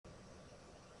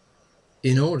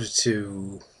In order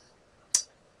to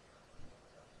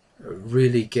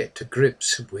really get to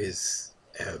grips with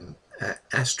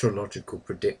astrological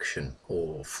prediction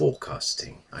or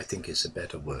forecasting, I think is a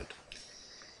better word,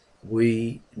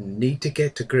 we need to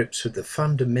get to grips with the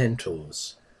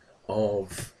fundamentals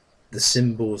of the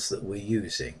symbols that we're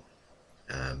using.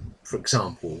 For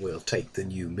example, we'll take the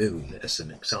new moon as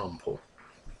an example.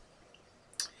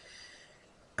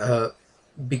 Uh,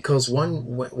 because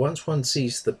once one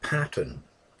sees the pattern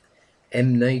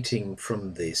emanating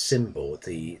from the symbol,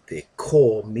 the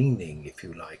core meaning, if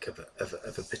you like, of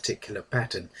a particular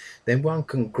pattern, then one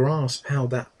can grasp how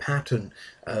that pattern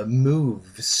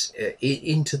moves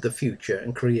into the future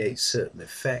and creates certain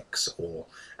effects or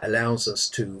allows us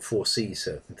to foresee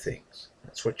certain things.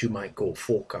 That's what you might call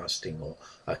forecasting, or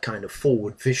a kind of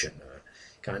forward vision, a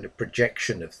kind of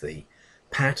projection of the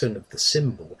pattern of the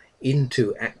symbol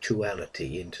into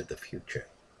actuality, into the future.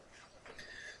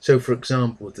 So, for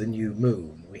example, the new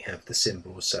moon, we have the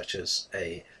symbols such as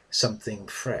a something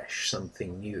fresh,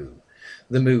 something new.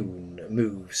 The moon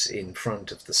moves in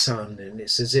front of the sun, and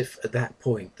it's as if at that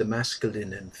point the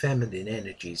masculine and feminine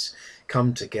energies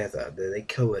come together, they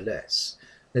coalesce.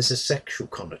 There's a sexual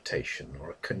connotation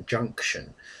or a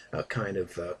conjunction, a kind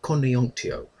of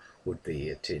conjunctio would be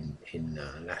it in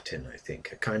Latin, I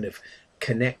think, a kind of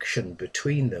connection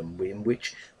between them in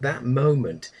which that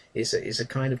moment is a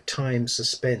kind of time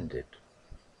suspended.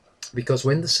 Because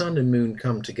when the sun and moon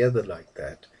come together like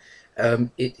that,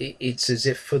 it's as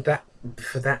if for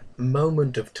that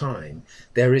moment of time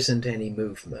there isn't any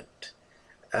movement.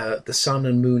 The sun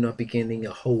and moon are beginning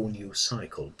a whole new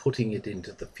cycle, putting it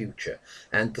into the future.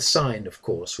 And the sign, of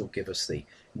course, will give us the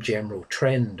general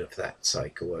trend of that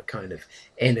cycle, a kind of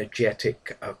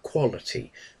energetic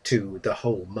quality to the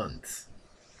whole month.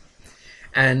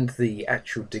 And the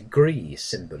actual degree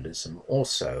symbolism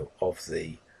also of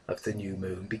the new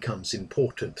moon becomes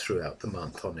important throughout the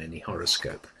month on any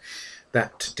horoscope.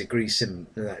 That degree,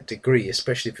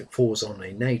 especially if it falls on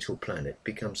a natal planet,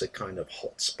 becomes a kind of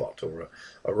hotspot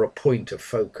or a point of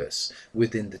focus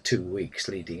within the 2 weeks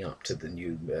leading up to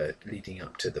leading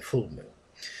up to the full moon.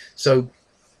 So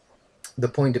the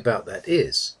point about that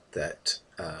is that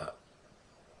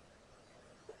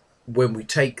when we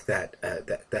take that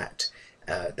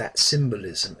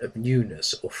symbolism of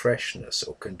newness or freshness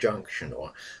or conjunction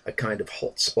or a kind of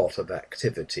hot spot of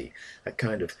activity, a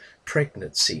kind of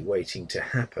pregnancy waiting to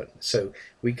happen. So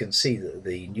we can see that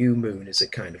the new moon is a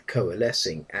kind of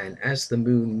coalescing, and as the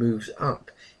moon moves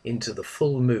up into the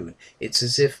full moon, it's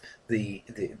as if the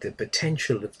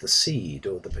potential of the seed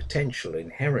or the potential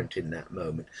inherent in that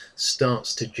moment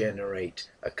starts to generate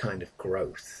a kind of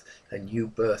growth, a new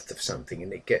birth of something,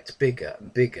 and it gets bigger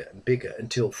and bigger and bigger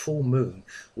until full moon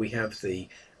we have the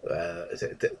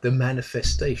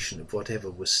manifestation of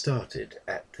whatever was started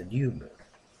at the new moon.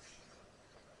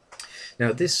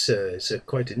 Now, this is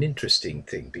quite an interesting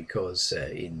thing because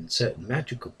in certain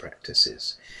magical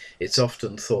practices, it's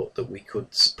often thought that we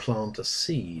could plant a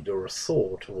seed or a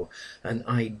thought or an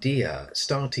idea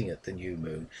starting at the new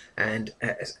moon and,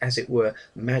 as it were,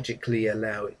 magically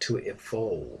allow it to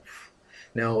evolve.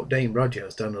 Now, Dame Raja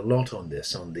has done a lot on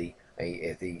this, on the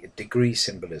degree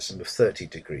symbolism of 30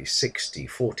 degrees, 60,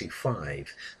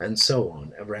 45, and so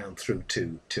on, around through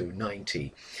to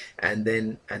 90. And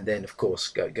then of course,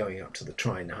 going up to the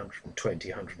trine 120,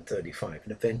 135,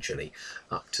 and eventually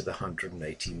up to the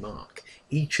 180 mark.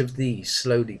 Each of these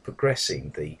slowly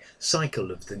progressing the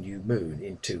cycle of the new moon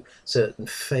into certain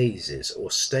phases or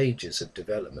stages of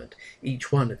development.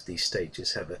 Each one of these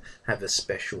stages have a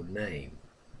special name.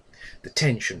 The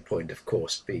tension point, of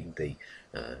course, being the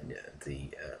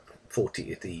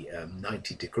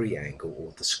 90-degree angle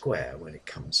or the square. When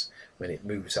it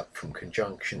moves up from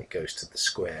conjunction, it goes to the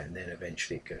square, and then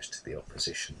eventually it goes to the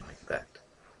opposition like that.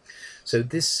 So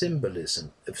this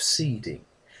symbolism of seeding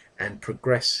and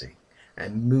progressing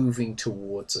and moving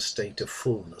towards a state of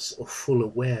fullness or full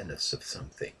awareness of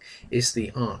something is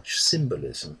the arch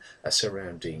symbolism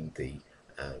surrounding the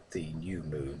new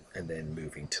moon and then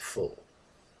moving to full.